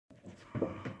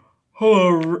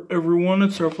Hello everyone,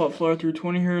 it's Flyer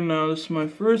 320 here. Now this is my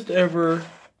first ever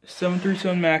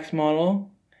 737 MAX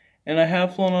model, and I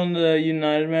have flown on the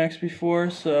United MAX before,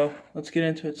 so let's get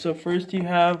into it. So first you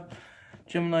have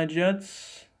Gemini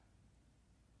jets,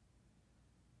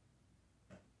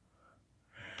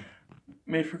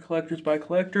 made for collectors by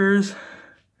collectors,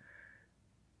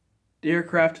 the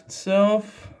aircraft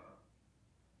itself,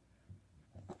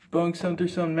 Boeing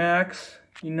 737 MAX,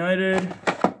 United,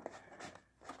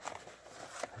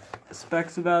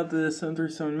 specs about the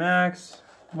 737 MAX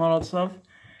model itself,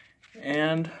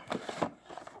 and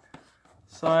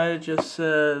side it just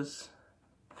shows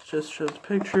a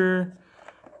picture,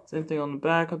 same thing on the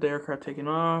back of the aircraft taking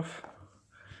off.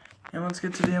 And let's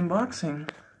get to the unboxing.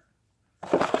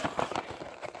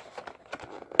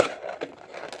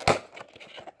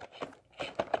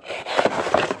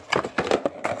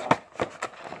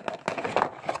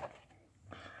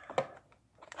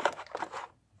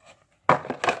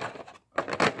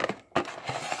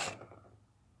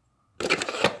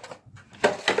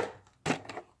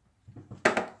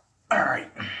 Alright.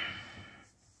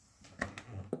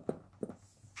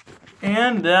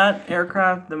 And that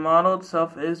aircraft, the model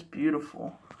itself is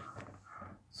beautiful.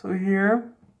 So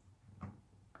here,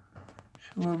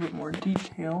 show a little bit more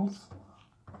details.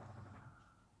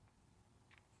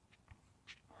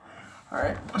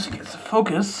 Alright, let's get to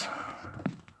focus.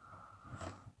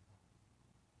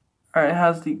 Alright, it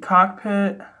has the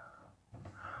cockpit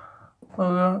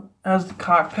logo, it has the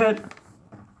cockpit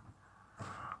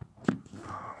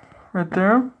right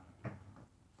there.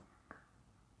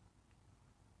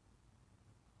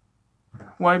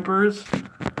 Wipers,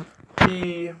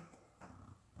 the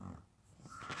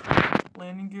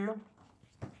landing gear,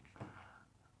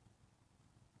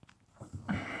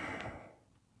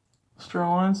 Star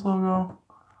Alliance logo,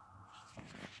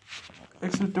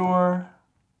 exit door,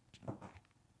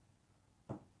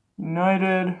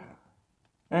 United,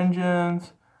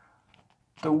 engines,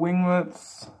 the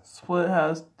winglets split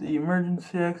has the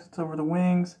emergency exits over the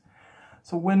wings.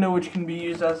 It's a window which can be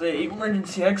used as a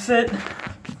emergency exit.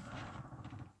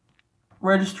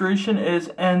 Registration is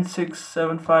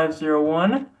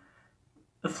N67501,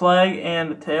 the flag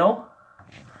and the tail.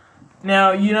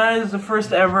 Now, United is the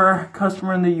first ever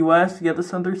customer in the US to get the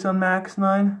 737 MAX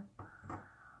 9.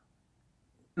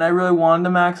 And I really wanted the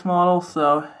MAX model,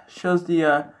 so it shows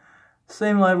the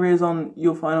same livery as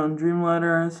you'll find on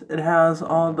Dreamliners. It has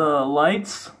all the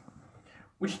lights,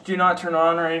 which do not turn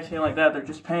on or anything like that, they're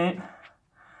just paint.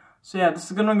 So yeah, this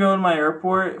is gonna go to my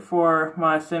airport for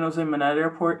my San Jose Manette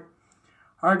airport.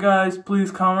 Alright guys, please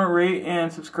comment, rate,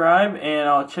 and subscribe, and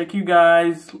I'll check you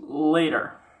guys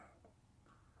later.